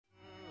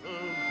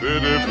I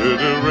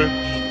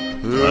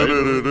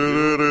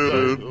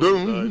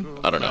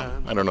don't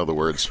know. I don't know the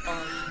words.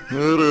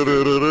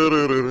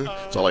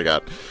 That's all I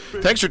got.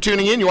 Thanks for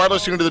tuning in. You are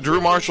listening to The Drew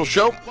Marshall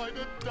Show.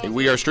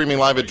 We are streaming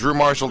live at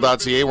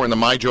drewmarshall.ca. We're in the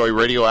MyJoy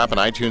Radio app on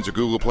iTunes or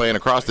Google Play and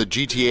across the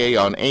GTA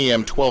on AM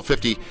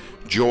 1250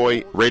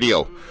 Joy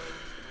Radio.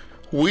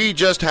 We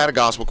just had a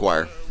gospel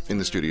choir in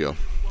the studio.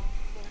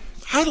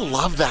 I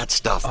love that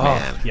stuff,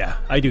 man. Yeah,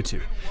 I do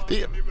too.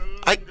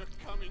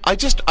 I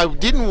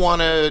didn't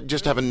want to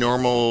just have a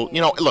normal,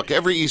 look,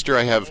 every Easter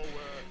I have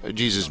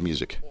Jesus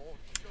music.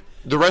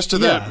 The rest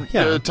of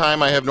the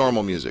time I have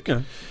normal music.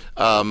 Yeah.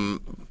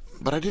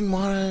 But I didn't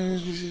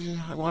want to,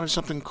 I wanted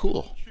something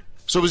cool.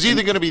 So it was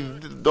either going to be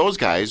those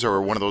guys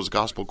or one of those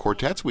gospel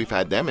quartets. We've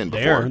had them in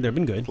before. They've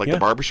been good. Like the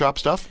barbershop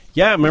stuff?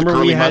 Yeah, remember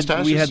we had the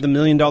 $1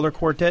 Million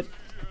Quartet?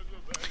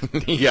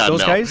 Yeah,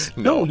 those guys?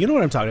 No, you know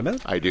what I'm talking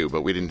about. I do,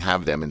 but we didn't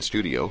have them in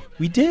studio.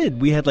 We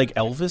did. We had like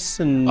Elvis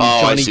and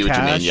Johnny I see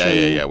Cash. What you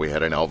mean. Yeah. We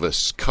had an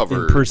Elvis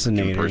cover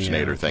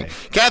impersonator thing. Okay.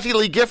 Kathie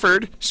Lee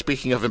Gifford,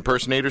 speaking of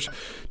impersonators,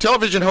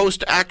 television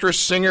host, actress,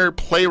 singer,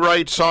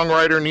 playwright,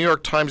 songwriter, New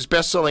York Times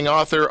bestselling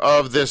author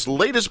of this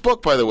latest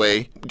book, by the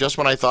way, Just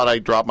When I Thought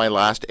I'd Drop My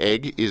Last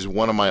Egg, is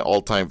one of my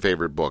all-time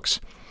favorite books.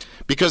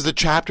 Because the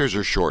chapters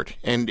are short,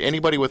 and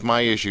anybody with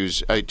my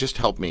issues, it just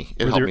helped me.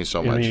 It helped me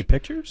so much. Any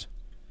pictures?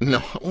 No,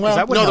 well,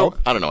 I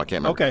don't know. I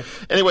can't remember. Okay.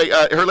 Anyway,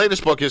 her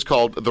latest book is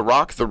called The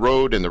Rock, the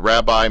Road, and the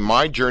Rabbi,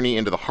 My Journey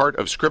into the Heart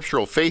of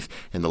Scriptural Faith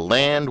in the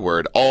Land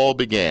Where It All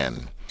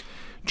Began.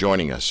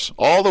 Joining us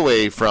all the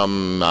way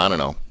from, I don't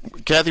know.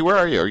 Kathie, where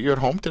are you? Are you at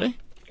home today?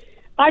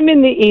 I'm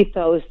in the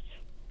ethos.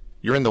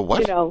 You're in the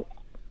what?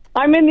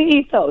 I'm in the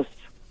ethos.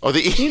 Oh,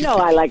 the ethos.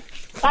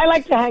 I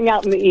like to hang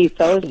out in the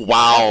ethos.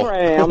 Wow. That's where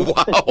I am.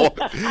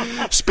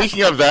 Wow.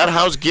 Speaking of that,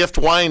 how's Gift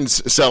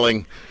Wines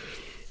selling?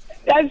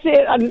 That's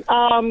it.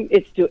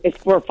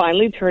 We're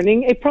finally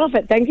turning a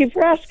profit. Thank you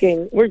for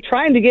asking. We're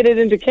trying to get it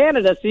into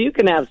Canada so you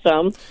can have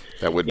some.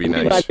 That would be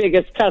nice. My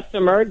biggest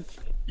customer.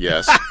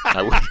 Yes,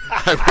 I would.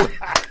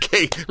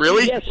 Okay,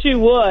 really? Yes, you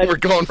would. We're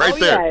going right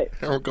there.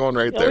 Yeah. We're going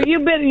right there.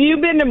 You've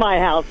been to my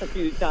house a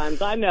few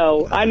times. I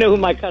know who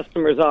my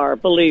customers are.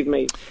 Believe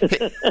me.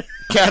 Hey,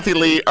 Kathie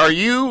Lee, are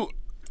you?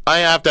 I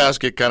have to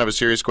ask you kind of a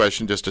serious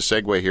question, just to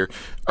segue here.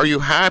 Are you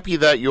happy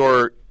that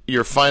you're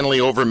finally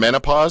over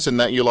menopause and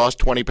that you lost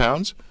 20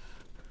 pounds?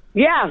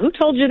 Yeah, who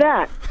told you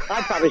that?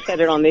 I probably said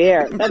it on the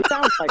air. That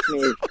sounds like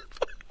me.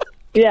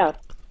 Yeah,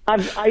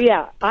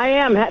 I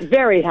am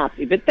very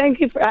happy. But thank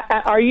you.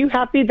 Are you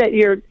happy that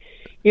you're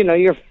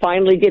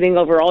finally getting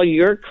over all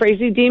your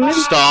crazy demons?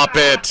 Stop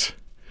it.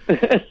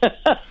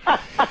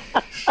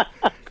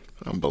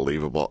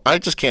 Unbelievable. I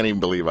just can't even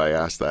believe I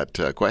asked that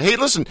question. Hey,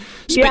 listen,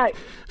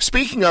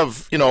 speaking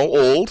of,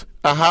 old,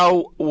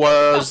 how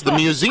was the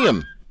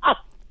museum?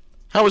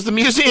 How was the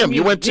museum?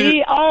 You went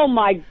to... Oh,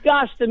 my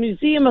gosh. The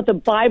Museum of the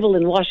Bible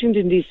in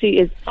Washington, D.C.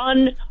 is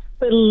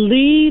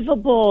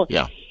unbelievable.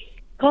 Yeah.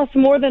 It costs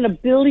more than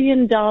 $1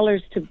 billion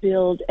to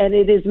build, and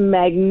it is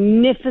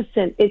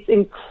magnificent. It's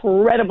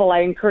incredible. I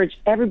encourage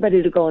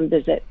everybody to go and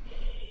visit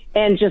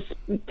and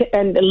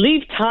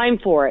leave time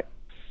for it.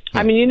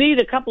 I mean, you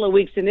need a couple of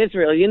weeks in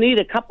Israel. You need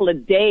a couple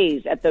of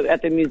days at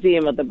the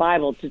Museum of the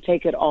Bible to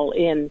take it all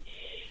in.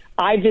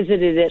 I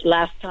visited it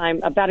last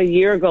time about a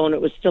year ago, and it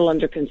was still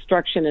under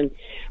construction, and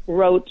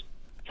wrote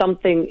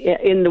something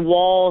in the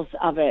walls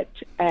of it.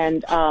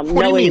 And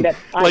what do you mean?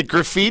 Like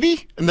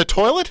graffiti in the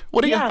toilet?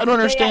 What do you? I don't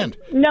understand.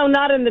 No,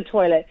 not in the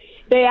toilet.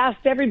 They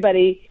asked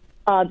everybody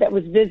that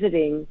was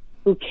visiting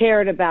who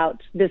cared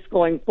about this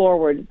going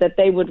forward that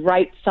they would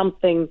write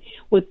something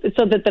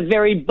so that the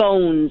very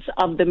bones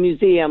of the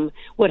museum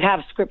would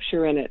have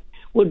scripture in it,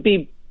 would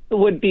be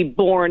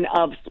born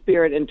of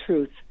spirit and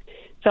truth.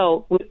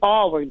 So we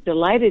all were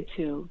delighted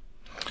to.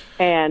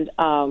 And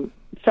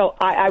so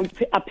I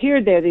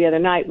appeared there the other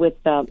night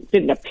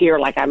didn't appear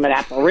like I'm an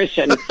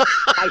apparition.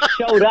 I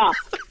showed up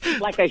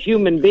like a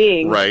human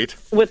being. Right.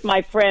 With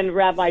my friend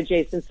Rabbi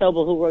Jason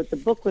Sobel, who wrote the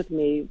book with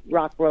me,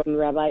 Rock, Road, and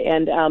Rabbi.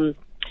 And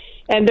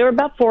there were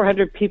about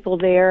 400 people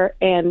there.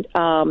 And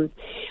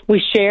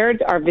we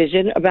shared our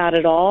vision about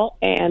it all.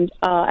 And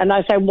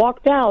as I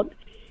walked out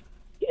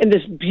in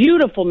this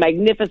beautiful,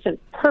 magnificent,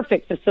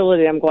 perfect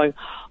facility, I'm going,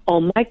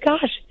 oh my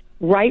gosh,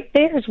 right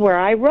there is where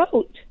I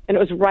wrote. And it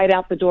was right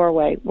out the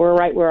doorway,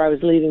 right where I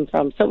was leaving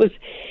from. So it's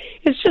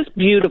just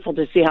beautiful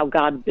to see how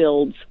God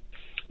builds.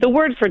 The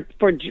word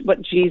for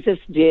what Jesus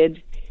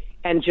did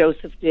and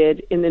Joseph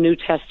did in the New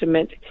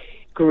Testament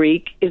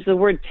Greek is the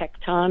word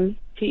tekton,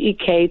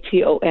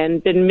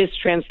 Tekton, been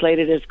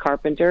mistranslated as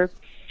carpenter.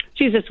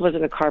 Jesus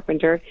wasn't a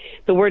carpenter.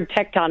 The word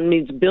tekton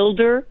means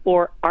builder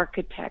or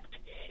architect.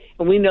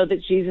 And we know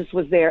that Jesus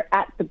was there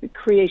at the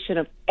creation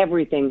of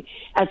everything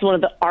as one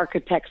of the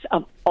architects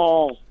of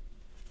all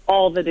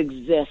that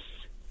exists.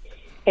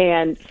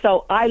 And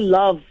so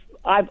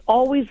I've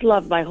always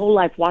loved my whole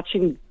life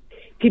watching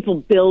people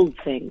build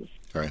things.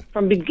 Right.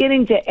 From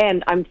beginning to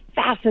end. I'm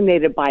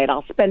fascinated by it.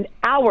 I'll spend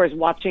hours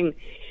watching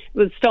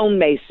with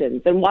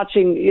stonemasons and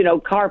watching,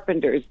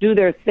 carpenters do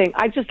their thing.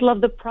 I just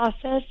love the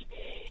process.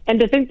 And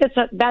to think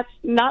that's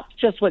not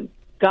just what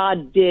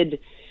God did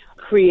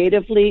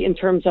creatively in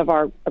terms of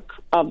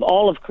of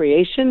all of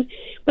creation,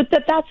 but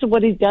that's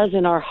what he does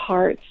in our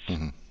hearts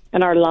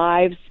and our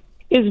lives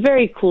is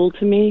very cool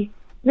to me.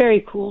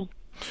 Very cool.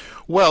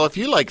 Well, if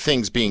you like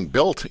things being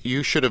built,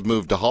 you should have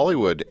moved to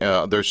Hollywood.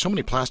 There's so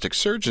many plastic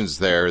surgeons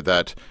there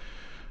that,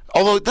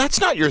 although that's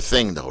not your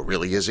thing, though,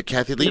 really, is it,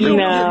 Kathie Lee?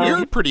 No.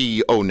 You're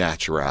pretty au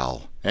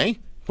naturel, eh?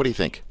 What do you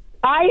think?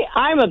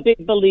 I'm a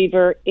big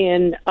believer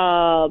in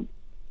I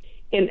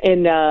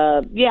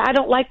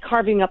don't like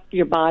carving up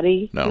your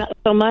body, not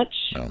so much.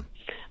 No.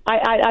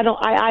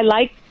 I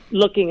like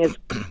looking as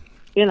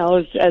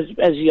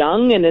as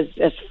young and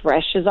as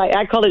fresh as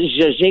I call it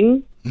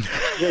zhuzhing.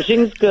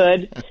 Zhuzhing's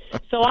good.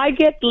 So I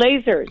get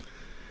laser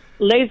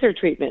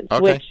treatments,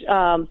 which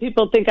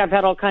people think I've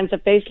had all kinds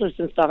of facelifts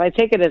and stuff. I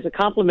take it as a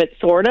compliment,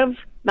 sort of,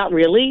 not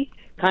really.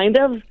 Kind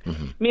of,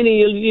 meaning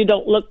you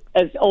don't look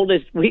as old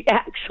as we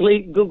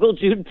actually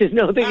Googled you to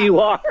know that you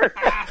are.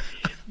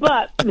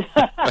 but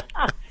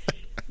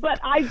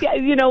I,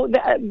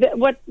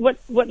 what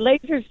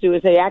lasers do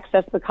is they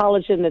access the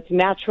collagen that's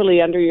naturally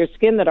under your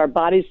skin that our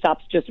body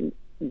stops just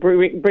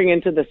bring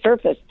into the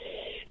surface.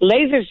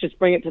 Lasers just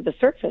bring it to the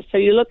surface, so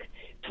you look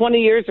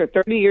 20 years or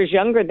 30 years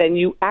younger than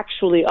you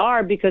actually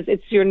are because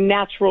it's your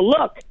natural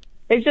look.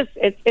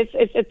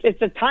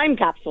 It's a time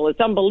capsule. It's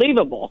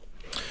unbelievable.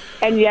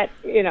 And yet,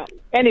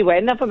 anyway,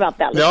 enough about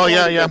that.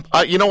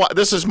 You know what?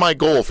 This is my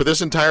goal for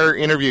this entire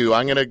interview.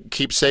 I'm going to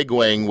keep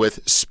segueing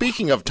with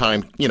speaking of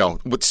time,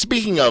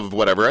 speaking of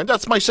whatever, and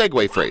that's my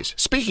segue phrase.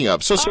 Speaking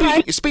of. So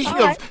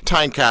speaking of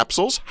time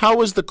capsules,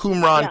 how is the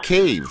Qumran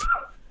cave?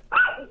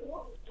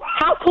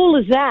 How cool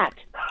is that?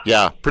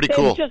 Yeah, pretty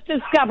cool. They've just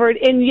discovered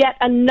in yet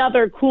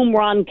another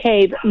Qumran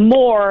cave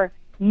more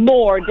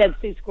Dead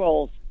Sea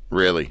Scrolls.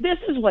 Really? This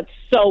is what's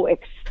so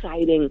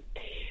exciting.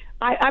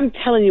 I'm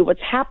telling you what's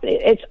happening.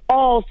 It's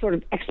all sort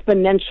of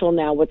exponential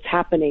now, what's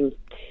happening.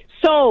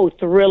 So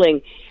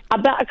thrilling.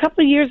 About a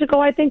couple of years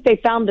ago, I think, they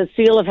found the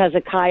seal of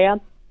Hezekiah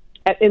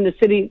in the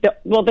city.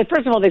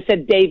 First of all, they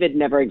said David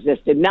never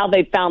existed. Now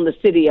they found the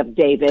city of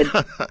David,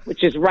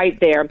 which is right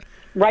there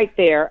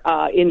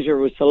in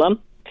Jerusalem.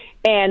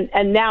 And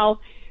now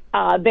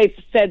they've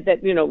said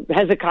that,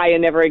 Hezekiah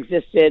never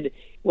existed.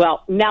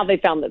 Well, now they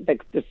found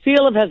the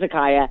seal of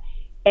Hezekiah.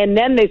 And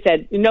then they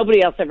said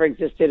nobody else ever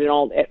existed in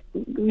all.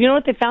 You know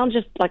what they found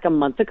just like a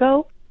month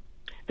ago?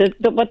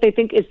 What they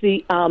think is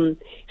the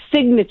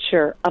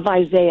signature of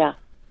Isaiah,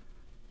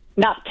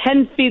 not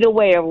 10 feet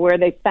away of where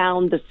they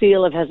found the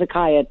seal of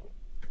Hezekiah.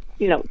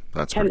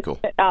 That's pretty cool.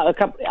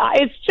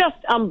 It's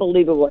just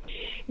unbelievable.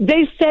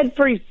 They said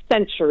for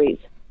centuries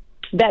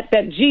that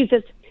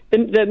Jesus,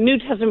 the New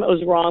Testament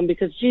was wrong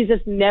because Jesus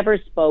never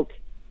spoke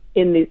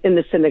in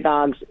the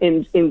synagogues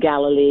in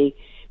Galilee.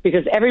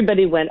 Because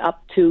everybody went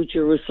up to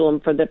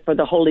Jerusalem for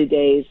the holy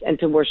days and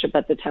to worship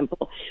at the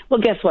temple. Well,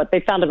 guess what? They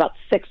found about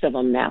 6 of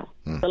them now.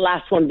 The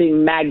last one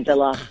being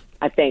Magdala,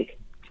 I think.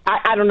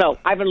 I don't know.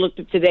 I haven't looked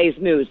at today's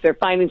news. They're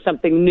finding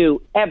something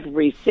new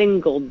every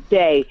single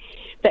day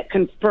that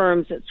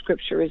confirms that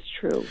Scripture is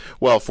true.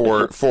 Well,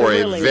 for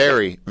a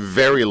very,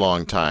 very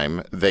long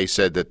time, they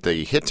said that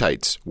the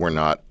Hittites were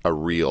not a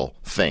real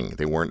thing.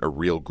 They weren't a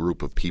real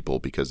group of people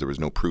because there was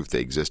no proof they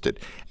existed.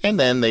 And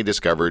then they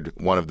discovered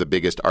one of the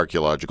biggest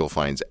archaeological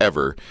finds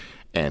ever,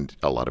 and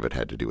a lot of it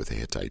had to do with the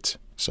Hittites.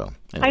 So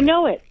anyway. I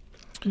know it.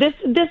 This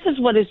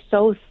is what is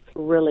so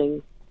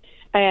thrilling.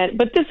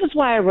 But this is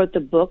why I wrote the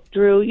book,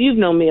 Drew. You've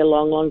known me a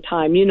long, long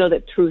time. You know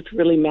that truth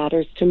really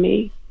matters to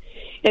me.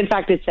 In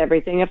fact, it's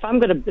everything. If I'm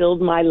going to build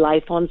my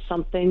life on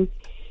something,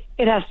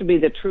 it has to be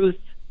the truth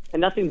and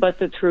nothing but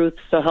the truth,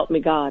 so help me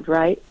God,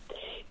 right?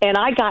 And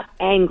I got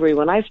angry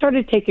when I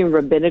started taking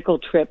rabbinical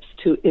trips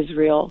to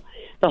Israel,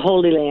 the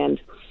Holy Land,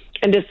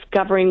 and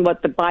discovering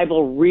what the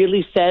Bible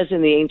really says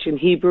in the ancient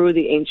Hebrew,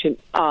 the ancient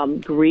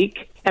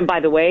Greek. And by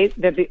the way,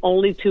 they're the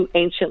only 2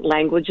 ancient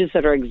languages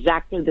that are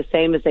exactly the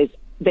same as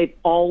they've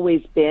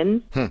always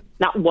been.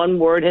 Not one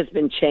word has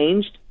been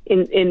changed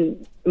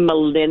in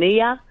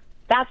millennia.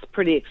 That's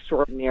pretty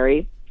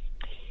extraordinary.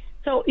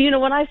 So,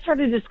 when I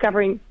started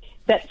discovering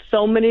that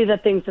so many of the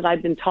things that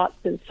I'd been taught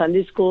since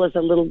Sunday school as a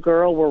little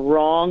girl were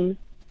wrong,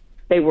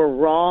 they were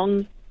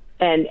wrong,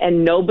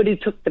 and nobody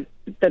took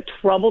the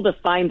trouble to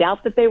find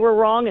out that they were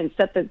wrong and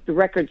set the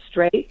record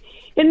straight,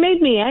 it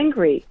made me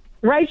angry,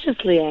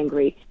 righteously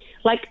angry.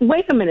 Like,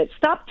 wait a minute,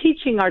 stop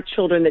teaching our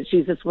children that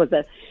Jesus was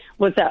a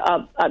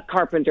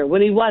carpenter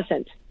when he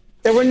wasn't.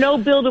 There were no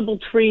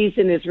buildable trees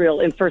in Israel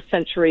in first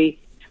century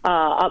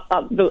AD,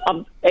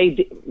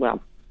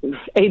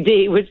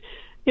 which,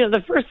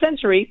 the first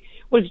century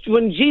was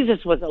when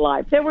Jesus was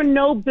alive. There were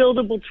no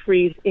buildable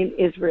trees in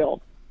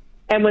Israel.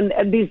 And when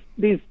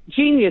these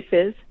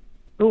geniuses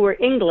who were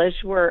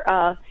English were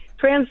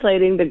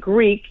translating the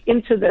Greek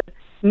into the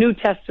New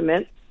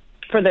Testament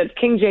for the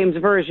King James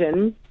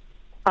Version,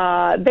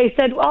 they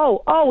said,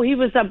 he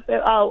was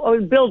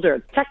a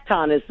builder.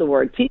 Tekton is the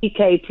word,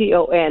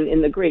 Tekton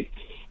in the Greek.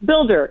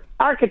 Builder,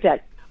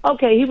 architect.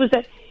 Okay,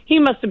 he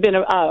must have been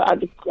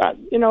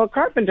a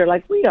carpenter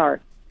like we are.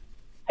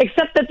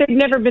 except that they'd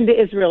never been to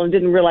Israel and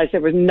didn't realize there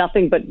was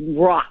nothing but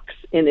rocks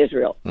in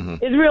Israel.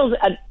 Mm-hmm.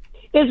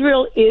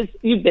 Israel is,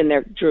 you've been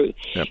there, Drew.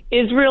 Yep.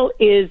 Israel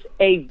is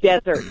a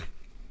desert.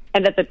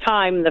 And at the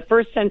time, in the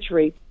first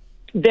century,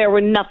 there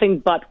were nothing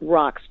but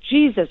rocks.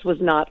 Jesus was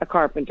not a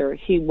carpenter.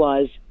 He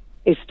was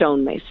a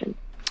stonemason.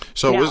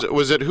 So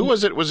who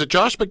was it? Was it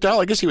Josh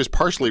McDowell? I guess he was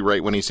partially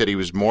right when he said he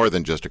was more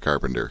than just a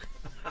carpenter.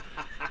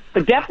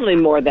 But definitely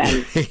more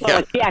than.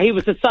 Well, he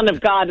was the Son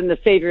of God and the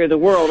Savior of the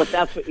world, if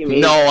that's what you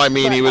mean. No, I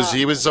mean, he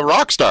was a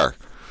rock star.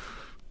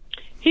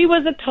 He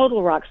was a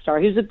total rock star.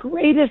 He was the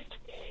greatest.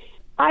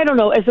 I don't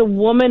know, as a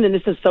woman, and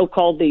this is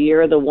so-called the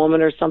year of the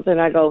woman or something,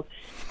 I go,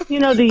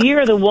 the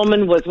year of the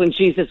woman was when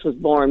Jesus was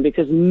born,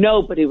 because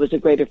nobody was a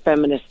greater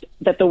feminist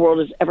that the world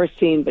has ever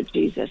seen but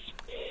Jesus.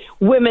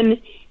 Women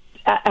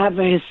have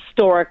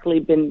historically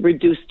been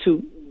reduced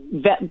to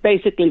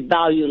basically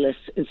valueless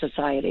in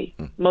society,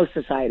 most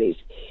societies.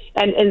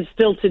 And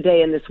still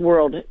today in this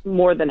world,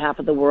 more than half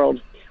of the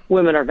world,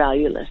 women are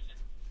valueless.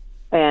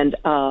 And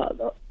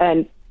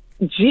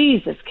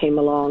Jesus came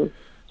along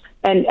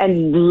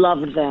and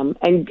loved them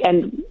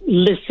and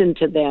listened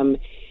to them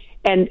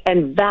and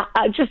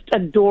I just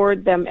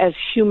adored them as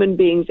human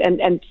beings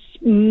and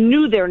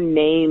knew their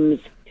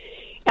names.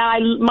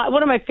 And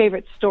one of my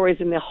favorite stories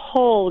in the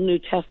whole New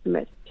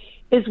Testament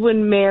is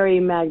when Mary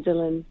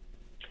Magdalene,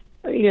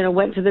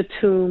 went to the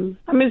tomb.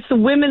 I mean, it's the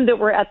women that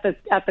were at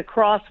the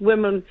cross.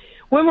 Women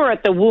were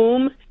at the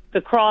womb,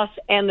 the cross,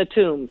 and the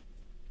tomb.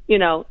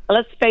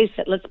 Let's face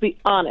it. Let's be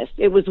honest.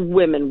 It was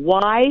women.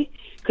 Why?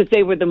 Because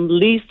they were the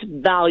least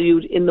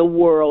valued in the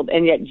world,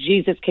 and yet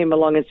Jesus came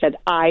along and said,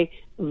 I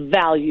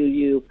value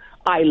you.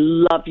 I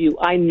love you.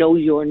 I know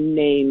your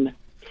name.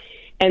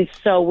 And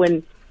so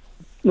when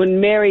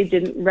Mary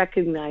didn't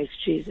recognize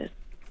Jesus,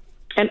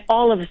 and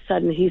all of a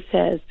sudden he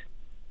says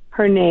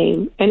her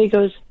name, and he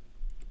goes,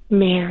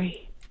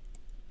 Mary.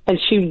 And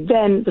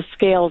then the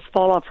scales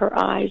fall off her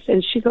eyes,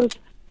 and she goes,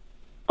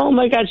 oh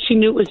my God, she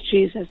knew it was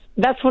Jesus.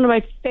 That's one of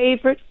my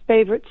favorite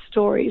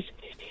stories.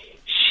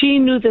 She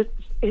knew that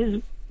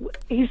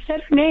he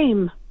said her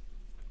name.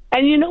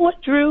 And you know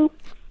what, Drew?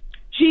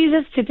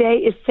 Jesus today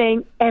is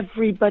saying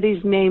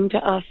everybody's name to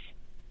us.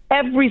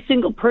 Every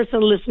single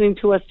person listening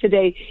to us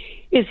today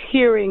is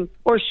hearing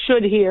or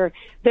should hear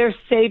their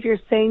Savior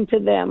saying to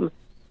them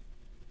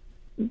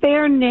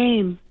their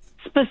name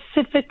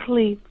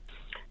specifically.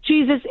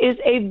 Jesus is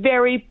a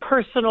very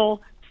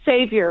personal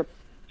Savior,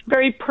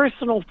 very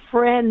personal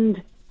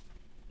friend.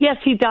 Yes,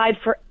 he died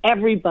for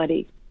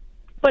everybody,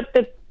 but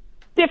the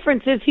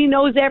difference is he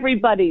knows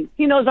everybody.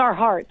 He knows our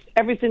hearts,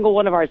 every single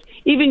one of ours.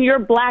 Even your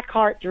black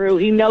heart, Drew,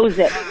 he knows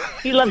it.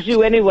 He loves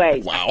you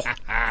anyway.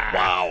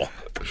 Wow.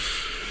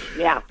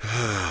 Yeah.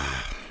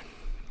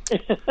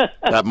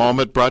 That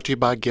moment brought to you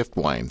by Gift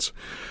Wines.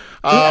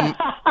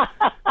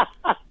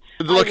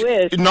 Look,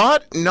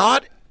 not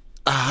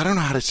I don't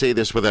know how to say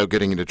this without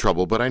getting into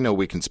trouble, but I know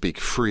we can speak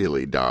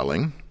freely,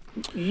 darling.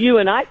 You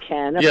and I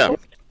can. Yeah.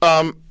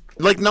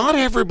 Not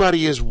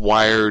everybody is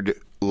wired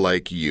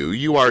like you.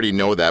 You already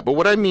know that. But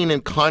what I mean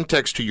in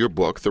context to your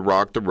book, The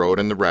Rock, the Road,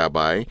 and the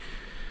Rabbi,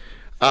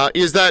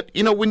 is that,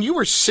 when you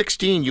were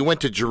 16, you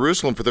went to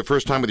Jerusalem for the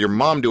first time with your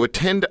mom to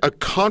attend a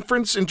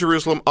conference in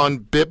Jerusalem on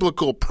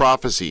biblical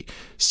prophecy.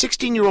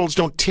 16-year-olds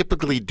don't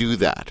typically do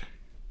that.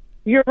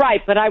 You're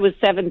right, but I was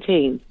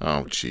 17.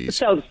 Oh, jeez.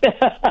 So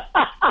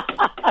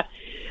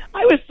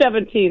I was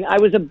 17. I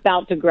was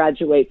about to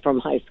graduate from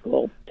high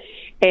school.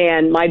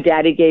 And my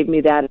daddy gave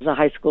me that as a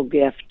high school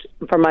gift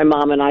for my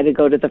mom and I to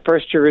go to the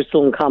first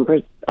Jerusalem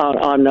conference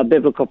on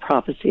biblical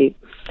prophecy.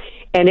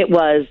 And it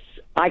was,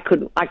 I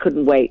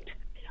couldn't wait.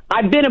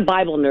 I've been a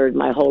Bible nerd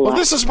my whole life. Well,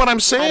 this is what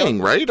I'm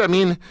saying, right? I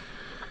mean...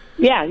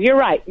 Yeah, you're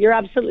right. You're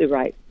absolutely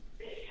right.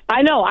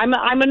 I know. I'm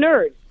a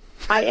nerd.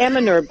 I am a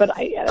nerd, but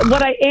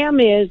what I am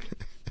is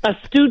a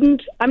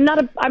student. I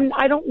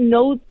don't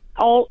know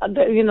all,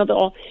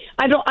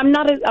 I'm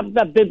not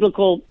a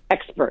biblical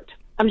expert.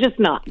 I'm just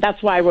not.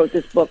 That's why I wrote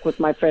this book with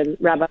my friend,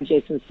 Rabbi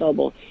Jason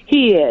Sobel.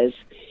 He's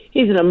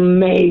an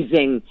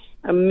amazing,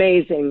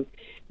 amazing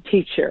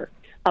teacher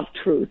of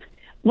truth.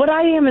 What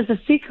I am is a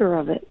seeker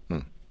of it.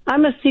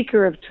 I'm a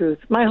seeker of truth.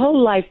 My whole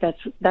life,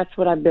 that's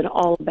what I've been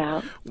all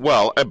about.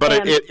 Well,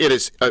 but it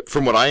is,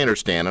 from what I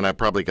understand, and I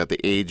probably got the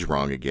age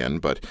wrong again,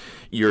 but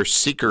your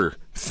seeker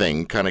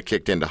thing kind of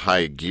kicked into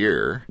high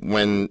gear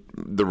when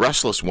the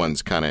Restless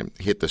Ones kind of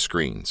hit the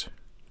screens,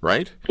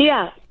 right?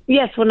 Yeah.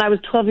 Yes, when I was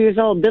 12 years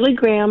old. Billy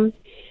Graham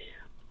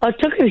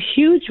took a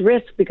huge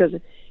risk because,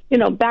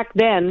 back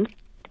then,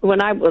 when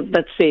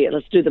let's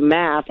do the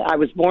math. I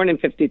was born in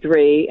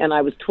 1953, and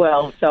I was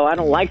 12, so I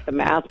don't like the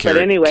math. But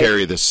anyway.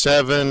 Carry the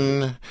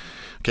 7.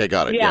 Okay,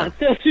 got it. Yeah.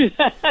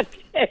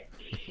 Okay.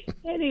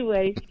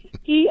 Anyway,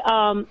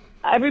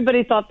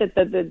 everybody thought that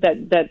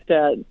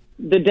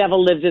the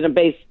devil lived in a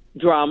bass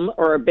drum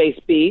or a bass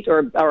beat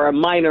or a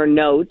minor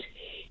note.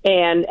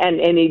 And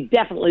he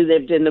definitely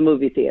lived in the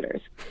movie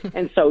theaters.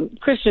 And so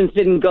Christians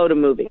didn't go to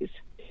movies.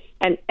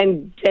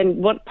 And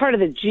what part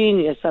of the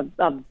genius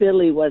of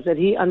Billy was that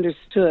he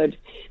understood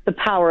the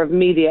power of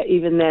media,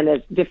 even then,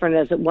 as different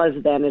as it was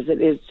then as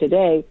it is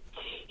today.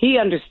 He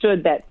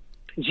understood that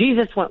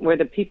Jesus went where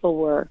the people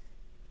were,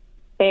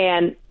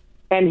 and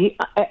he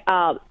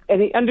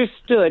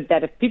understood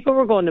that if people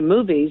were going to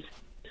movies,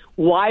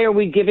 why are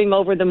we giving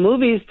over the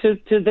movies to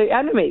the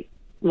enemy?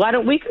 Why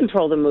don't we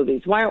control the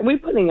movies? Why aren't we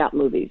putting out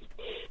movies?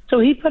 So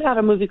he put out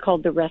a movie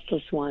called The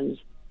Restless Ones.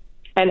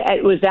 And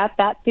it was at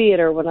that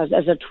theater when I was,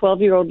 as a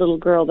 12-year-old little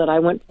girl, that I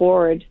went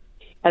forward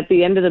at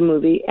the end of the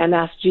movie and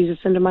asked Jesus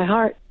into my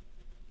heart.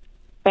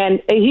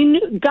 And he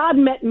knew, God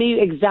met me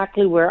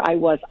exactly where I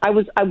was.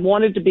 I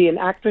wanted to be an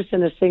actress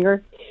and a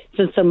singer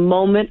since the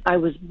moment I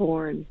was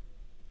born.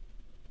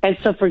 And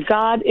so for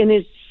God in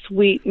his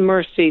sweet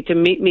mercy to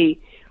meet me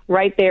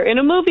right there in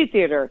a movie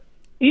theater.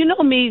 You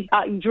know me,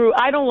 Drew,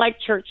 I don't like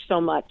church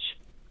so much.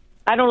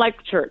 I don't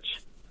like church.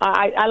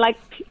 I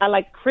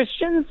like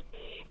Christians,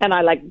 and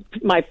I like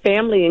my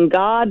family and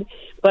God,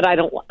 but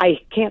I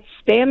can't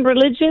stand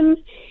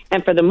religion,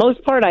 and for the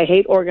most part, I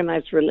hate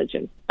organized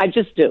religion. I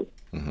just do.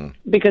 Mm-hmm.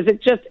 Because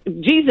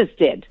Jesus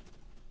did.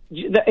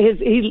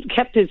 He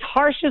kept his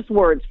harshest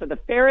words for the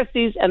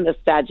Pharisees and the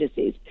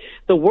Sadducees.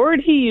 The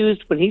word he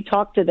used when he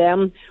talked to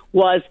them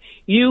was,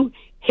 "You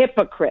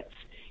hypocrites,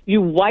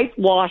 you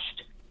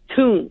whitewashed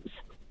tombs."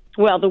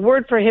 Well, the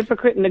word for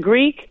hypocrite in the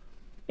Greek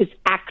is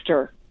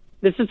actor.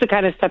 This is the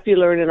kind of stuff you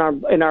learn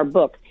in our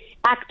book.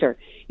 Actor.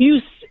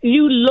 You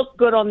look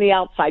good on the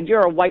outside.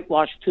 You're a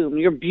whitewashed tomb.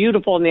 You're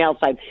beautiful on the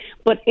outside,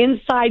 but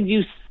inside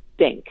you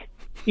stink.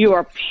 You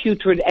are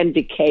putrid and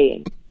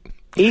decaying.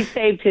 He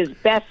saved his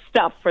best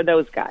stuff for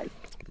those guys.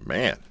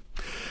 Man,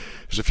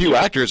 there's a few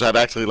actors I'd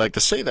actually like to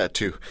say that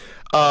to.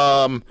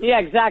 Yeah,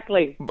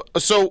 exactly.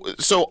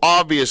 So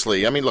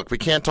obviously, I mean, look, we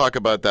can't talk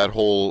about that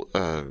whole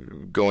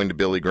going to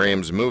Billy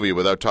Graham's movie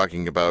without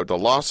talking about the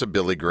loss of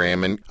Billy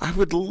Graham. And I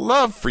would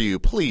love for you,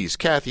 please,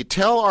 Kathie,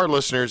 tell our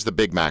listeners the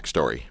Big Mac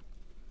story.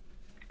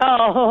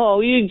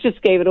 Oh, you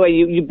just gave it away.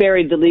 You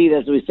buried the lead,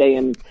 as we say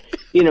in,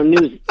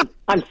 news.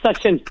 I'm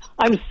such a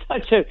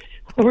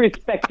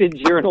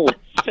respected journalist.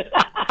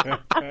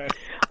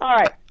 All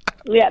right.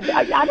 Yeah,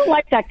 I don't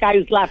like that guy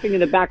who's laughing in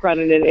the background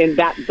and in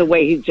that the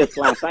way he just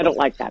laughed. I don't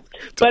like that.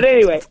 But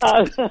anyway,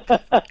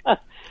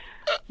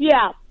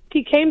 yeah,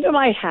 he came to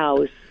my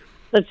house.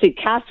 Let's see,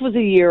 Cass was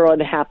a year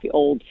and a half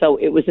old, so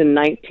it was in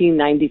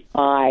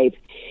 1995.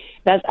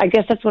 I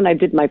guess that's when I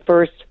did my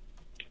first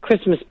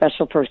Christmas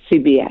special for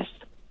CBS.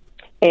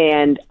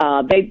 And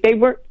they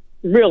weren't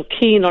real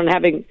keen on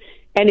having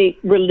any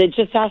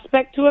religious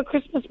aspect to a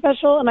Christmas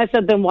special. And I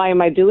said, then why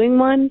am I doing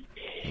one?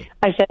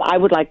 I said, I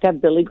would like to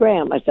have Billy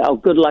Graham. I said, oh,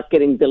 good luck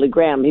getting Billy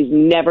Graham. He's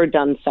never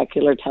done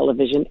secular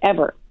television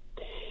ever.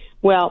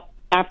 Well,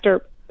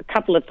 after a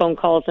couple of phone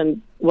calls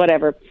and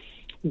whatever,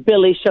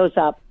 Billy shows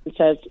up and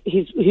says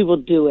he will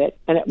do it.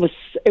 And it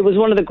was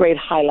one of the great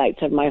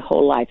highlights of my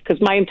whole life,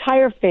 because my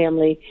entire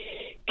family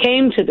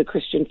came to the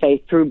Christian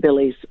faith through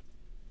Billy's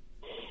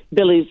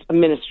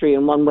ministry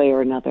in one way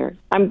or another.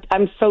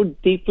 I'm so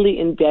deeply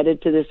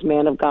indebted to this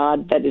man of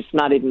God that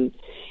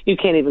you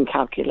can't even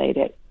calculate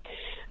it.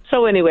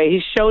 So anyway,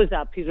 he shows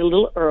up. He's a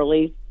little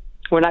early.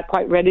 We're not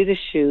quite ready to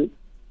shoot.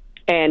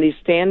 And he's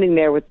standing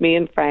there with me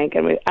and Frank,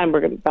 and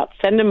we're about to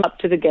send him up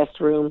to the guest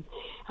room.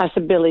 I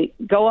said, Billy,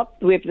 go up.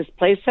 We have this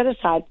place set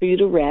aside for you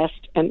to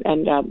rest and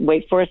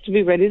wait for us to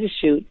be ready to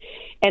shoot.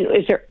 And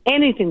is there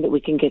anything that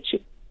we can get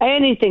you?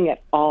 Anything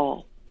at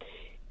all?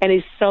 And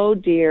he's so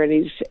dear, and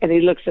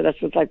he looks at us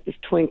with like this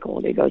twinkle,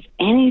 and he goes,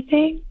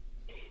 anything?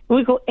 And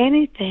we go,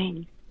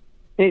 anything.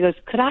 And he goes,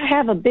 could I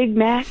have a Big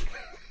Mac?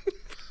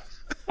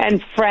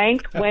 And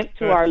Frank went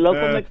to our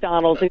local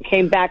McDonald's and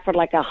came back for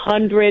like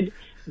 100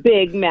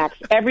 Big Macs.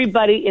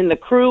 Everybody in the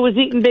crew was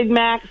eating Big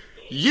Macs.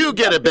 You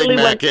get a Big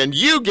Mac, and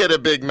you get a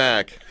Big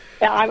Mac.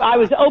 I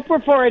was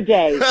Oprah for a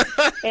day.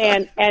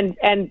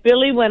 and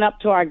Billy went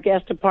up to our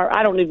guest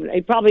apartment.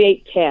 He probably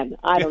ate 10.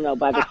 I don't know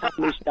by the time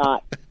we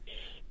shot.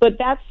 But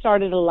that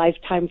started a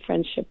lifetime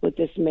friendship with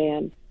this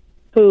man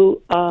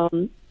who, I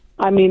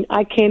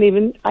can't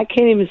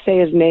even say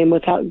his name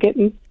without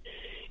getting,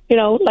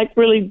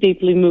 really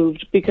deeply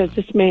moved, because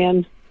this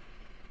man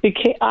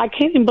I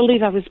can't even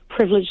believe I was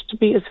privileged to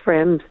be his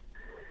friend.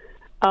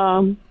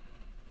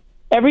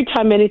 Every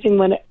time anything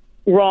went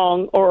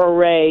wrong or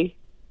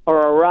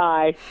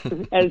awry,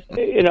 as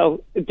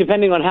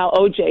depending on how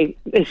OJ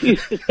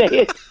used to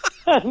say it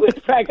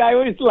with Frank, I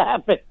always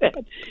laugh at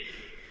that.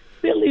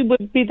 Billy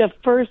would be the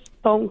first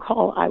phone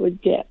call I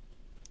would get.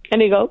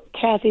 And he'd go,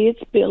 Kathie,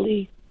 it's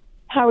Billy.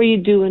 How are you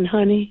doing,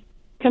 honey?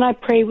 Can I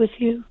pray with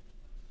you?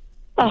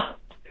 Oh,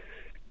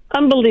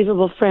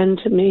 unbelievable friend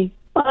to me.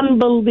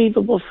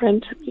 Unbelievable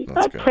friend to me.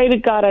 I pray to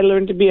God I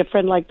learned to be a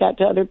friend like that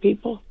to other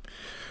people.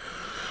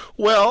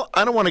 Well,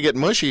 I don't want to get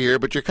mushy here,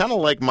 but you're kind of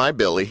like my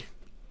Billy.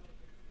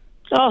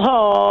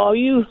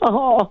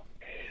 I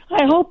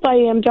hope I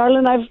am,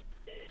 darling. I've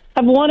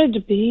wanted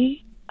to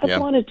be.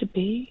 Wanted to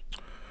be.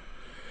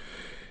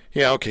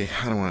 Yeah, okay.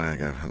 I don't want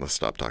to. Let's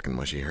stop talking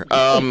mushy here.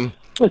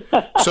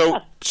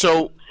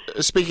 So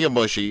speaking of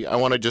mushy, I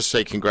want to just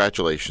say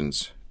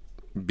congratulations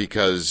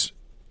because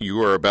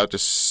you are about to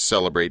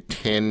celebrate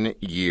 10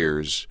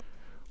 years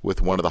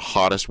with one of the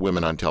hottest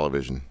women on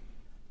television.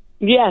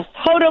 Yes,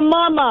 Hoda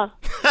Mama.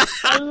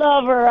 I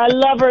love her. I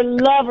love her,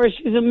 love her.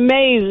 She's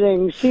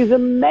amazing. She's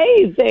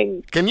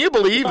amazing. Can you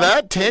believe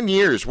that? 10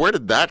 years. Where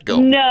did that go?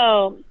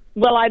 No.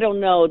 Well, I don't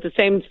know. The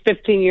same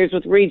 15 years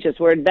with Regis.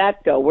 Where'd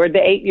that go? Where'd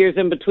the 8 years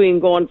in between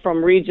going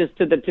from Regis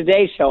to the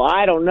Today Show?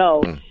 I don't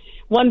know.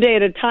 One day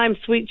at a time,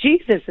 sweet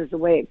Jesus is the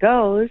way it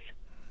goes.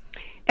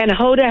 And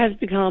Hoda has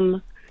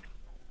become...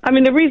 I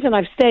mean, the reason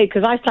I've stayed,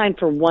 because I signed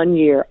for 1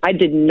 year. I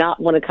did not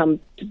want to come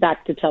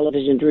back to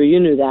television, Drew. You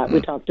knew that. We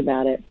talked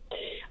about it.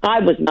 I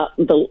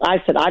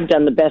said, I've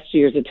done the best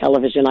years of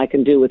television I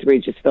can do with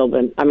Regis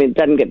Philbin. I mean, it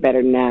doesn't get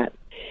better than that.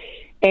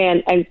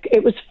 And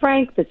it was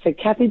Frank that said,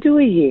 Kathie, do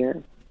a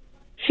year.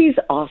 She's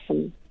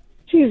awesome.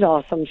 She's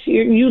awesome.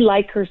 You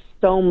like her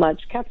so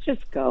much. Kath,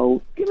 just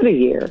go. Give it a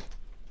year.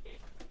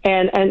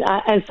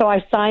 And so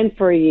I signed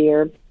for a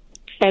year.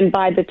 And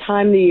by the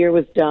time the year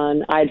was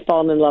done, I had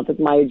fallen in love with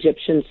my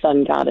Egyptian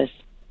sun goddess.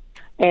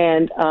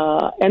 And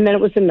then it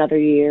was another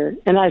year.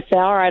 And I said,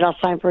 all right, I'll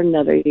sign for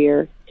another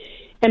year.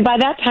 And by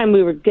that time,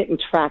 we were getting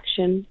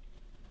traction.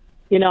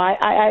 You know,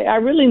 I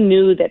really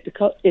knew that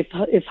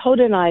if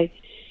Hoda and I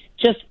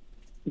just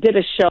did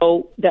a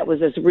show that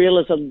was as real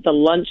as the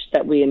lunch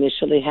that we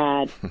initially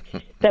had,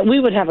 that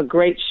we would have a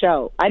great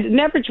show. I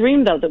never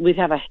dreamed, though, that we'd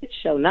have a hit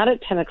show, not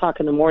at 10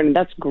 o'clock in the morning.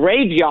 That's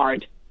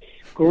graveyard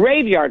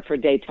for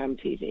daytime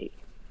TV.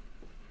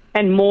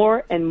 And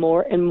more and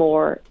more and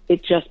more,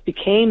 it just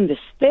became this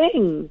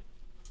thing.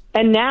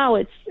 And now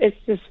it's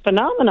this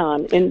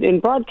phenomenon in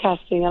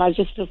broadcasting, and I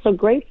just feel so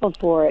grateful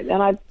for it.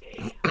 And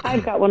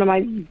I've got one of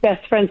my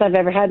best friends I've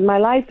ever had in my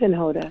life in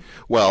Hoda.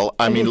 Well,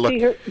 I mean,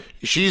 look,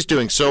 she's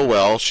doing so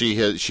well.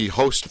 She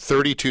hosts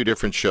 32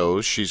 different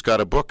shows. She's got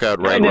a book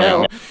out right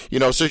now. You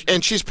know,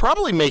 and she's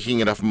probably making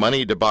enough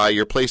money to buy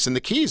your place in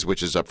the Keys,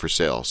 which is up for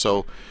sale.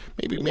 So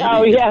maybe.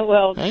 Oh yeah,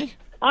 well. Hey?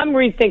 I'm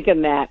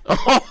rethinking that.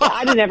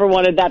 I never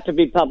wanted that to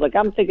be public.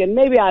 I'm thinking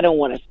maybe I don't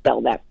want to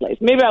sell that place.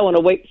 Maybe I want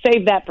to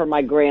save that for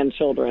my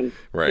grandchildren.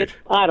 Right.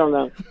 I don't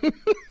know.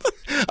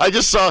 I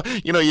just saw,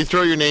 you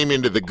throw your name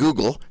into the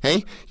Google,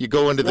 hey? You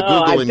go into the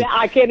Google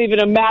I can't even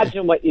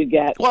imagine what you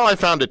get. Well, I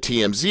found a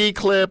TMZ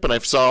clip, and I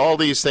saw all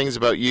these things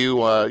about you,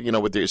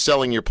 with your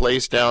selling your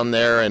place down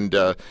there, and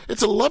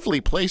it's a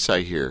lovely place,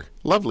 I hear.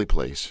 Lovely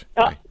place.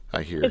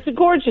 I hear. It's a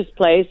gorgeous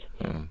place.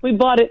 We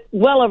bought it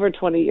well over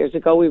 20 years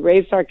ago. We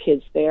raised our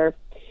kids there.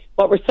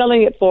 What we're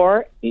selling it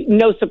for,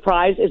 no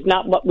surprise, is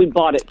not what we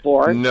bought it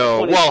for.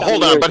 No. Well,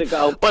 hold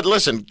on. But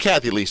listen,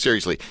 Kathie Lee,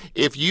 seriously,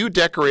 if you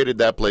decorated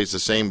that place the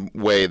same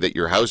way that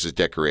your house is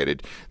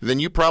decorated, then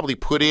you probably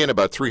put in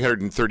about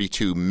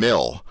 $332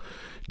 million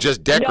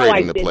just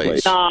decorating the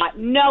place.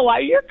 No,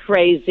 you're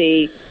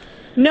crazy.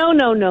 No.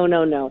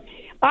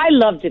 I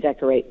love to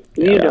decorate.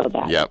 You know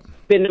that. Yep.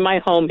 Been in my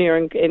home here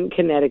in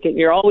Connecticut.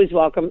 You're always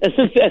welcome as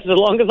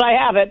long as I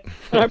have it.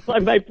 I play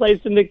my place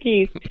in the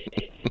Keys.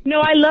 No,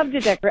 I love to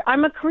decorate.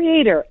 I'm a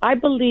creator. I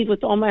believe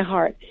with all my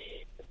heart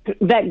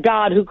that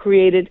God, who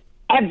created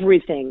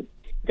everything,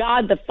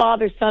 God, the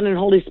Father, Son, and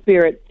Holy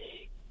Spirit,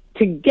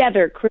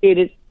 together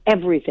created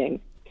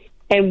everything.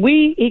 And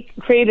He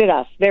created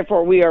us.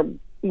 Therefore, we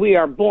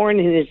are born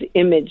in His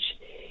image.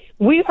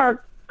 We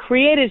are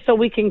created so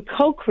we can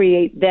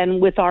co-create then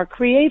with our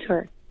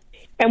Creator.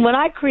 And when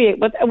I create,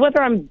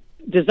 whether I'm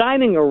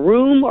designing a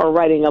room or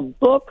writing a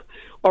book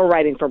or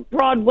writing for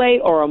Broadway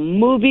or a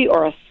movie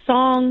or a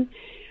song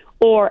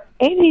or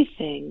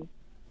anything,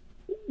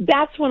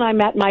 that's when I'm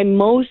at my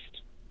most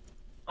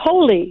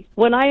holy,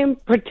 when I am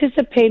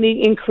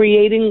participating in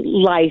creating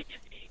life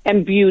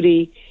and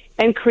beauty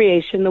and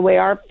creation the way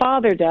our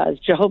Father does,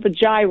 Jehovah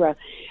Jireh,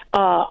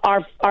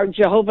 our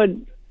Jehovah,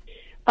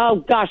 oh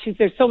gosh,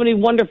 there's so many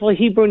wonderful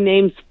Hebrew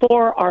names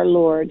for our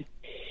Lord.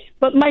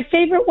 But my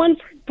favorite one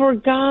for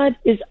God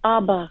is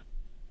Abba,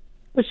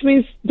 which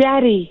means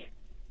daddy.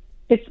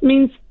 It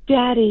means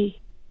daddy.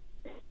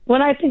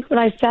 When I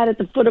sat at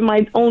the foot of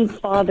my own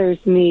father's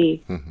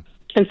knee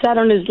and sat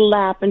on his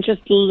lap and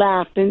just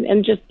laughed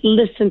and just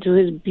listened to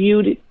his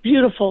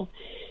beautiful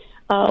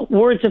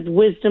words of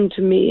wisdom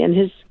to me and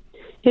his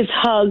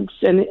hugs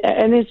and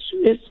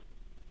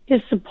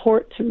his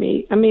support to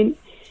me. I mean,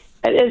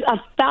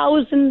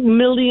 1,000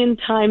 million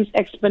times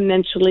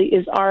exponentially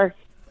is our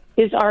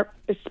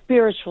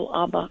spiritual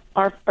Abba,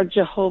 our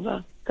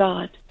Jehovah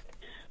God,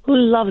 who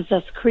loves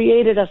us,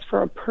 created us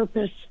for a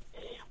purpose,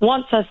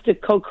 wants us to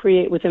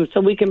co-create with Him so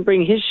we can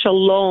bring His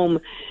shalom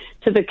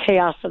to the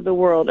chaos of the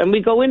world. And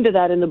we go into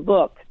that in the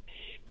book,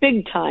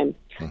 big time.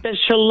 That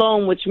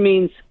shalom, which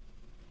means,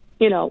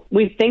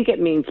 we think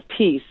it means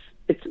peace.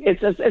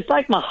 It's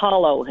like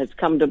mahalo has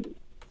come to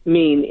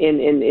mean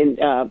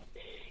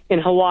in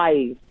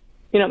Hawaii.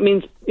 It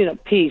means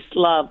peace,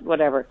 love,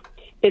 whatever.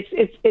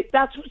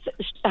 That's what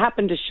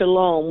happened to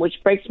shalom,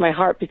 which breaks my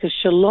heart, because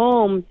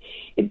shalom,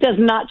 it does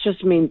not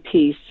just mean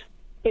peace.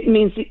 It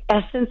means the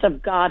essence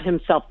of God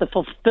Himself, the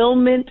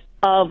fulfillment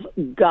of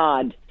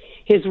God,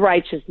 His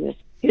righteousness,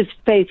 his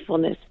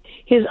faithfulness,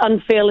 his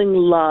unfailing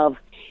love,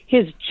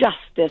 his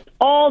justice,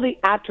 all the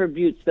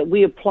attributes that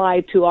we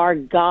apply to our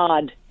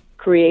God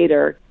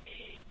creator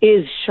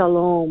is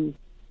shalom.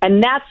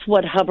 And that's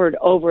what hovered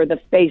over the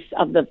face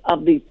of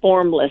the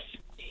formless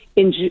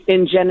in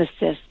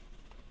Genesis.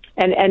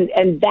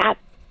 And that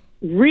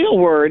real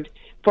word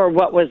for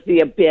what was the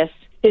abyss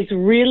is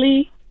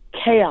really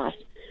chaos.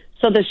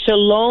 So the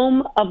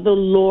shalom of the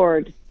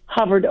Lord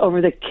hovered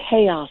over the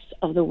chaos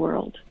of the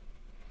world.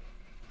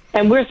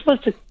 And we're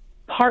supposed to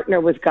partner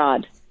with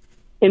God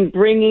in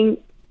bringing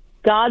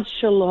God's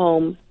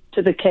shalom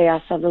to the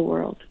chaos of the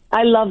world.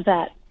 I love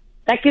that.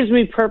 That gives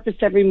me purpose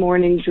every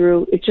morning,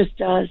 Drew. It just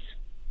does.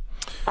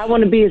 I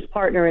want to be his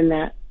partner in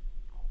that.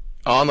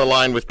 On the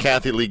line with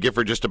Kathie Lee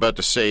Gifford, just about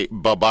to say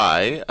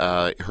bye-bye.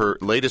 Her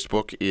latest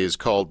book is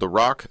called The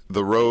Rock,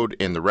 the Road,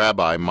 and the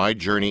Rabbi, My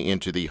Journey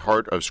into the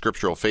Heart of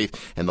Scriptural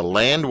Faith and the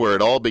Land Where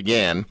It All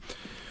Began.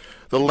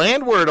 The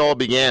land where it all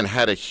began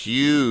had a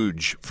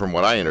huge, from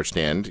what I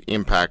understand,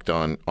 impact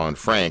on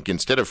Frank.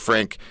 Instead of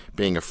Frank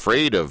being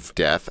afraid of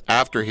death,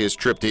 after his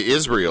trip to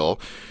Israel,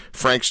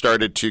 Frank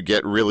started to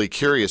get really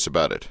curious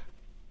about it.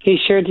 He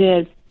sure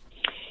did.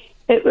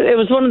 It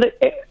was one of the...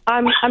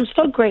 I'm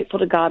so grateful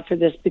to God for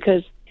this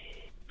because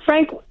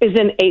Frank is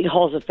in 8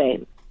 halls of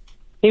fame.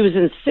 He was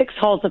in 6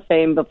 halls of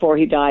fame before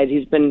he died.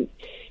 He's been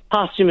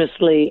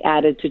posthumously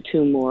added to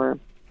 2 more.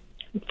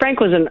 Frank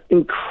was an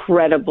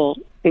incredible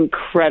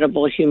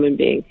human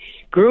being.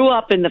 Grew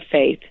up in the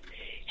faith.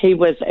 He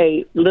was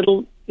a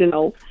little,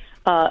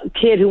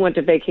 kid who went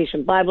to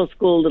Vacation Bible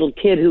School, little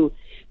kid who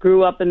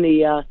grew up in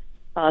the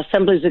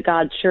Assemblies of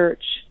God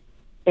Church,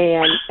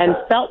 and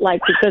felt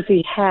like because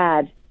he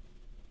had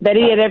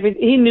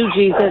everything. He knew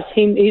Jesus.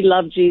 He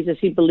loved Jesus.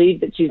 He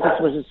believed that Jesus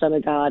was the Son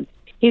of God.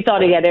 He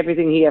thought he had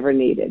everything he ever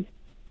needed.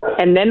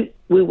 And then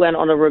we went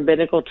on a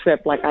rabbinical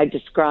trip, like I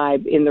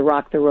described in The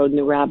Rock, the Road, and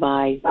the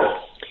Rabbi.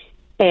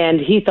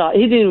 And he thought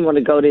he didn't want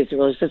to go to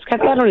Israel. He says,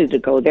 Kathie, I don't need to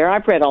go there.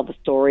 I've read all the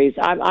stories.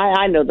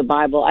 I know the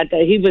Bible.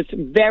 He was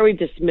very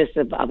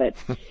dismissive of it.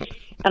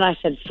 And I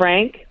said,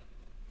 Frank,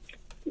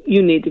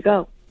 you need to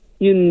go.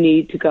 You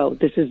need to go.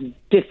 This is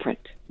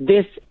different.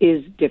 This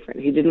is different.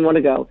 He didn't want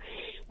to go.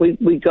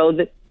 We go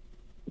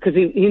because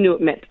he knew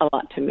it meant a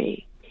lot to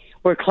me.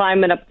 We're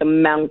climbing up the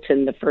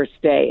mountain the first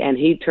day, and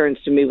he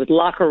turns to me with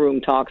locker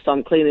room talk, so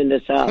I'm cleaning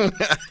this up.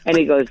 And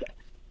he goes,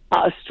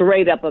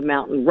 straight up a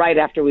mountain right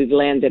after we've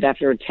landed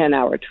after a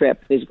 10-hour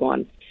trip. He's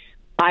going,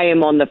 I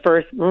am on the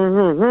first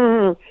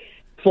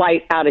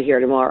flight out of here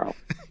tomorrow.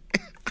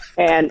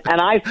 And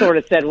I sort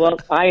of said, well,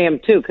 I am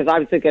too, because I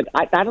was thinking,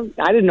 I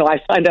didn't know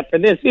I signed up for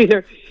this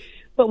either.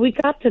 But we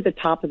got to the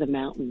top of the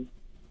mountain,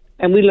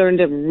 and we learned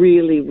a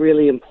really,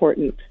 really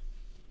important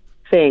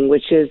thing,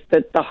 which is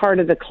that the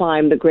harder the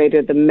climb, the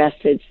greater the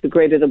message, the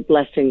greater the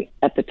blessing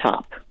at the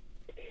top.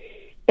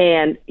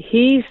 And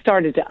he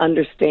started to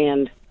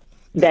understand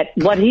that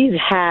what he's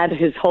had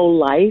his whole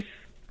life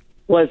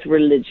was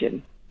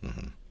religion.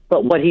 Mm-hmm.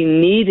 But what he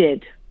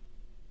needed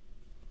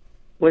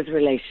was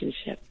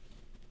relationship.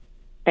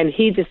 And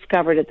he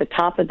discovered at the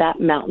top of that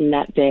mountain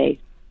that day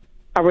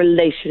a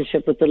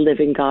relationship with the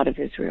living God of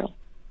Israel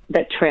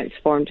that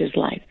transformed his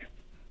life.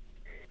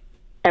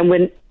 And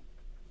when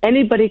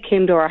anybody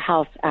came to our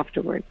house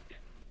afterwards,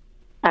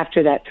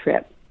 after that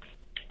trip,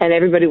 and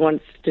everybody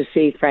wants to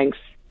see Frank's,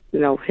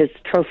 his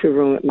trophy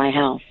room at my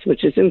house,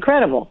 which is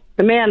incredible.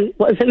 The man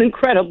was an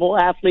incredible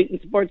athlete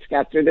and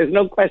sportscaster. There's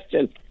no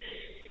question.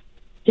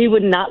 He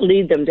would not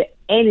lead them to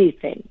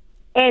anything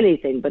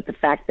but the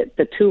fact that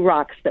the 2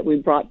 rocks that we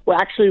brought,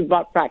 we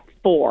brought back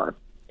 4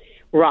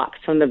 rocks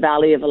from the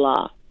Valley of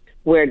Elah,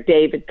 where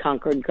David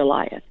conquered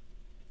Goliath,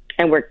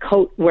 and where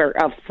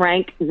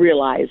Frank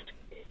realized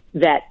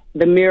that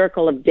the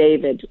miracle of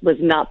David was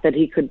not that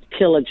he could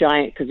kill a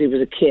giant because he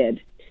was a kid.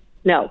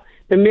 No,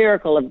 the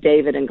miracle of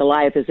David and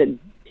Goliath is that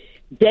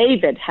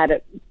David had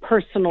a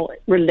personal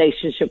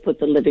relationship with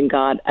the living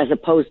God, as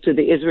opposed to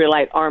the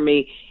Israelite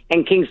army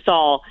and King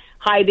Saul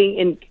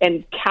hiding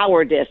in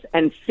cowardice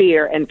and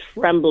fear and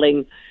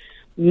trembling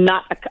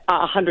not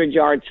 100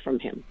 yards from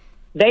him.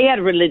 They had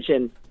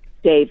religion.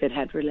 David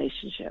had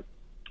relationship.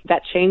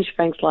 That changed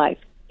Frank's life.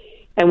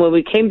 And when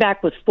we came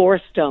back with 4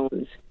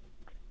 stones,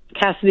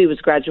 Cassidy was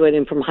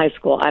graduating from high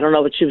school. I don't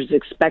know what she was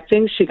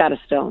expecting. She got a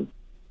stone.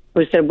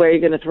 We said, where are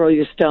you going to throw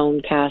your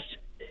stone, Cass?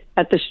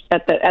 At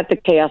the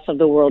chaos of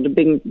the world, to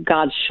bring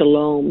God's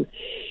shalom.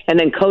 And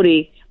then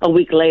Cody, a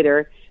week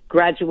later,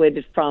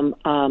 graduated from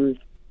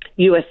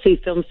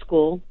USC Film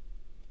School,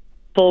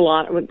 full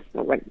on,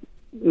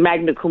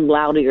 magna cum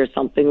laude or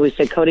something. We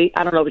said, Cody,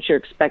 I don't know what you're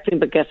expecting,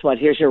 but guess what?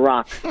 Here's your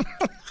rock.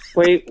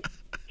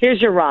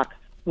 Here's your rock.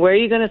 Where are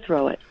you going to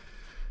throw it?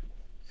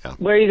 Yeah.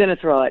 Where are you going to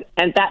throw it?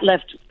 And that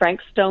left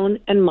Frank's stone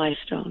and my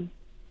stone.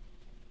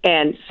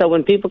 And so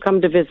when people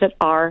come to visit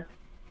our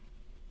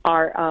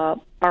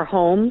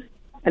home,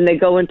 and they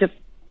go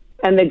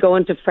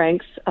into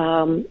Frank's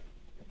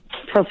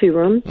trophy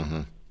room,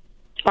 mm-hmm.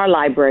 Our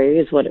library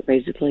is what it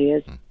basically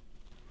is.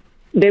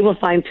 Mm-hmm. They will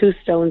find 2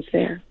 stones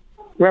there,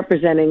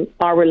 representing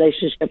our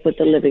relationship with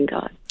the living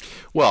God.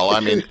 Well, I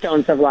mean,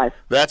 stones of life.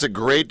 That's a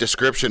great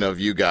description of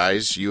you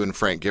guys, you and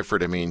Frank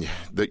Gifford. I mean,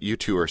 you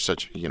two are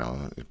such,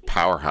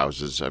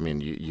 powerhouses. I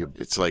mean,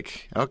 it's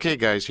like, okay,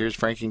 guys, here's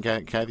Frank and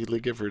Kathie Lee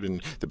Gifford,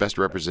 and the best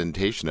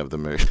representation of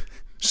them are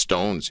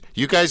stones.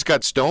 You guys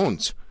got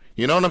stones.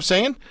 You know what I'm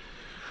saying?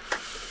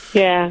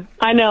 Yeah,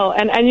 I know.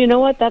 And you know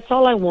what? That's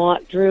all I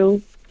want,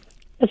 Drew.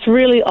 That's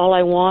really all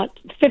I want.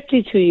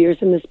 52 years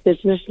in this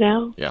business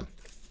now. Yeah.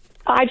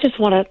 I just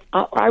want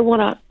to. I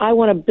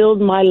want to build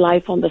my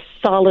life on the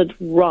solid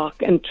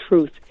rock and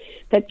truth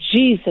that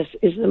Jesus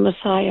is the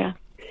Messiah.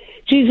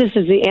 Jesus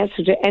is the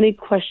answer to any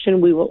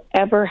question we will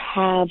ever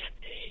have.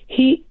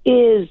 He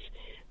is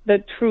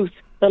the truth,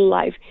 the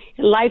life,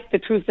 the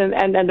truth,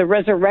 and the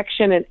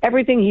resurrection, and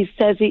everything He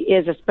says He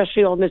is.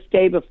 Especially on this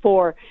day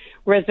before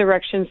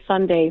Resurrection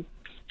Sunday,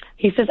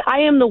 He says,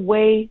 "I am the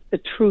way, the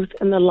truth,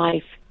 and the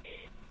life,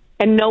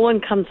 and no one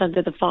comes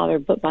unto the Father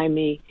but by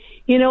me."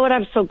 You know what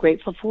I'm so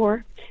grateful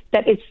for?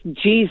 That it's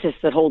Jesus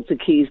that holds the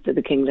keys to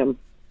the kingdom.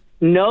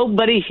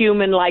 Nobody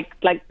human I'm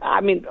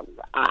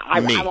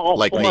all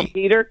like for me.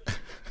 Peter.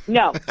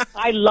 No,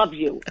 I love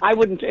you. I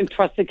wouldn't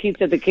entrust the keys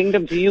to the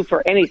kingdom to you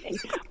for anything.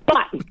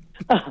 But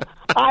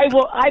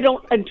I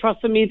don't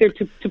entrust them either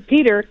to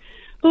Peter,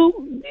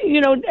 who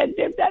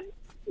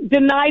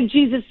denied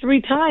Jesus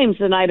 3 times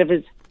the night of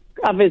his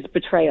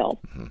betrayal.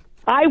 Mm-hmm.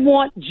 I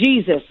want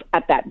Jesus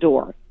at that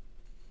door.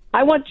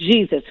 I want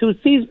Jesus, who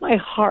sees my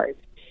heart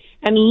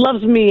and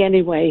loves me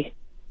anyway.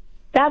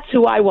 That's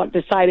who I want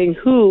deciding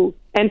who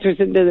enters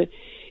into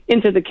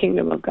the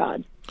kingdom of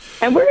God.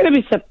 And we're going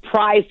to be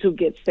surprised who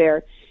gets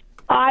there.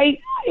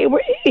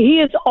 He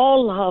is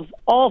all love,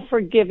 all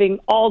forgiving,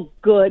 all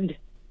good.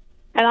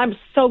 And I'm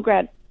so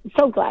glad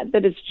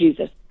that it's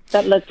Jesus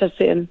that lets us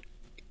in.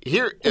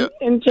 Here,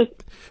 and just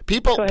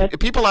people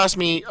ask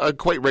me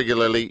quite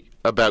regularly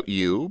about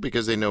you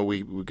because they know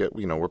we get,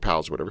 we're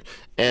pals, or whatever.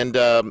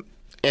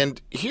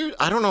 And here,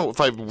 I don't know if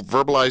I've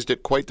verbalized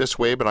it quite this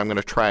way, but I'm going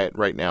to try it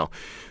right now.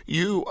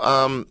 You,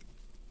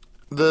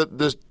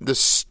 the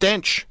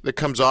stench that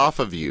comes off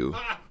of you.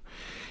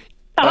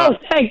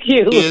 Thank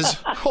you.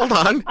 Hold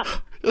on,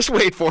 just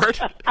wait for it.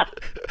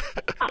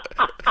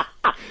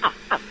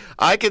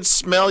 I could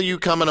smell you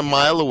coming a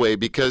mile away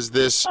because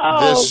this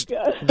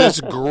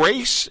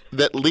grace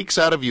that leaks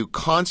out of you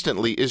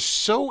constantly is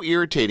so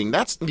irritating.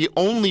 That's the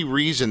only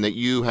reason that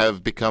you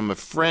have become a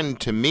friend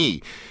to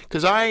me,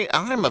 because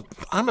I'm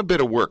a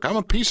bit of work. I'm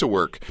a piece of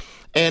work.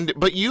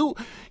 But you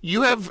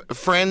have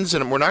friends,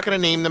 and we're not going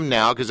to name them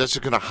now because that's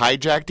going to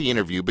hijack the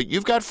interview, but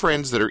you've got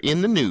friends that are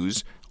in the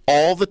news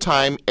all the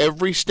time,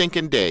 every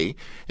stinking day,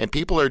 and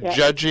people are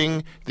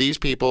judging these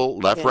people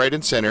left, right,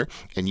 and center,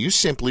 and you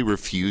simply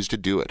refuse to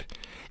do it.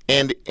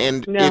 And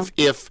no.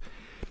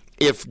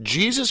 if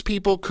Jesus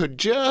people could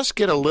just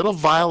get a little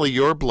vial of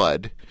your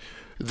blood,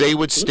 they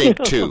would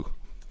stink too.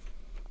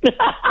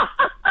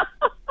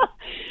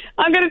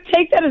 I'm going to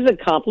take that as a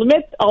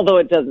compliment, although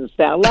it doesn't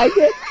sound like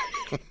it.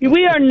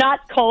 We are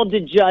not called to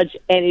judge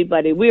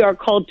anybody. We are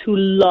called to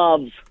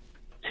love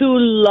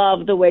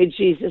the way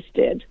Jesus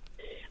did.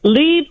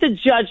 Leave the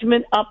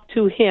judgment up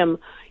to Him.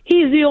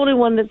 He's the only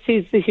one that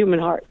sees the human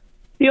heart.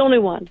 The only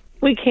one.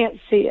 We can't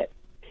see it.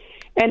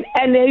 And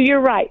you're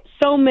right.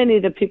 So many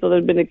of the people that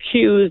have been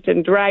accused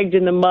and dragged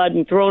in the mud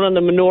and thrown on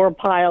the manure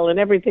pile and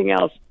everything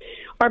else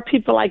are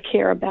people I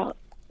care about.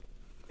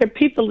 They're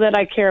people that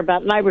I care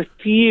about, and I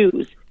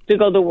refuse to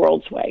go the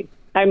world's way.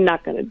 I'm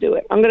not going to do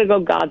it. I'm going to go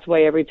God's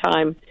way every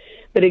time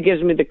that He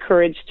gives me the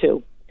courage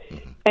to.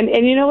 And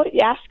you know what?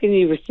 You ask and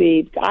you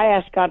receive. I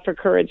ask God for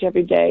courage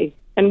every day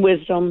and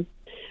wisdom.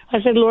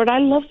 I said, Lord, I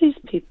love these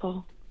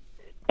people,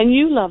 and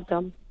you love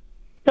them.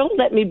 Don't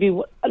let me be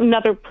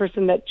another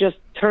person that just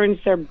turns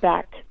their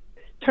back.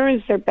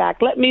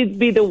 Let me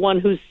be the one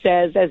who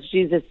says, as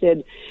Jesus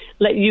did,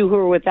 let you who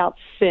are without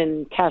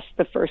sin cast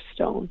the first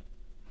stone.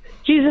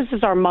 Jesus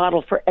is our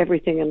model for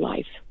everything in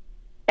life.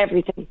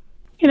 Everything.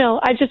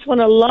 I just want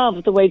to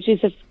love the way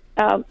Jesus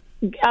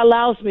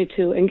allows me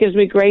to and gives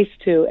me grace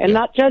to, and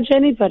not judge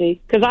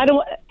anybody, because I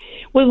don't.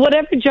 With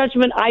whatever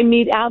judgment I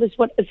mete out is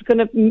what is going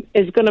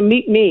to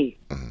meet me,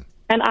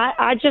 and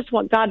I just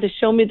want God to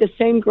show me the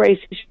same grace.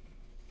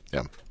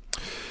 Yeah.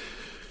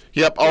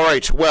 Yep. All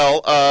right.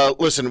 Well,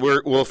 listen,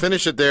 we'll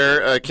finish it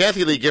there.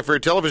 Kathie Lee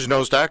Gifford, television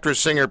host,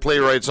 actress, singer,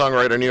 playwright,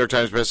 songwriter, New York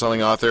Times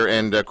bestselling author,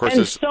 and of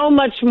course, so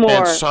much more.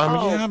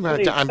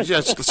 And I'm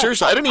just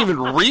seriously. I didn't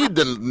even read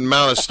the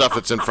amount of stuff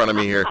that's in front of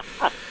me here.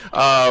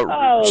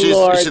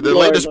 The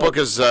latest book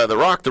is The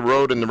Rock, the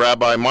Road, and the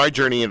Rabbi, My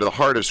Journey into the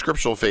Heart of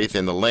Scriptural Faith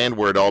in the Land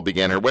Where It All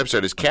Began. Her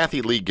website is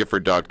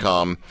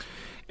KathieLeeGifford.com,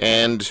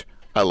 and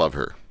I love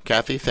her.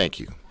 Kathie, thank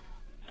you.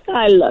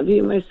 I love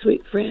you, my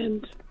sweet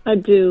friend. I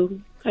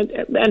do.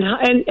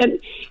 And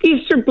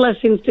Easter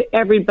blessings to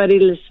everybody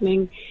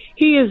listening.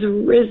 He is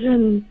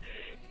risen,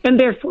 and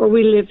therefore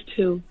we live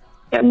too.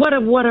 And what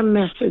a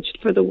message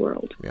for the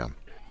world. Yeah.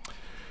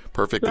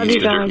 Perfect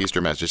love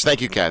Easter message.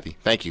 Thank you, Kathie.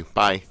 Thank you.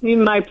 Bye.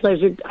 My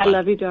pleasure. I Bye.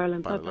 love you,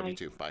 darling. Bye. Bye-bye. I love you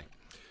too. Bye.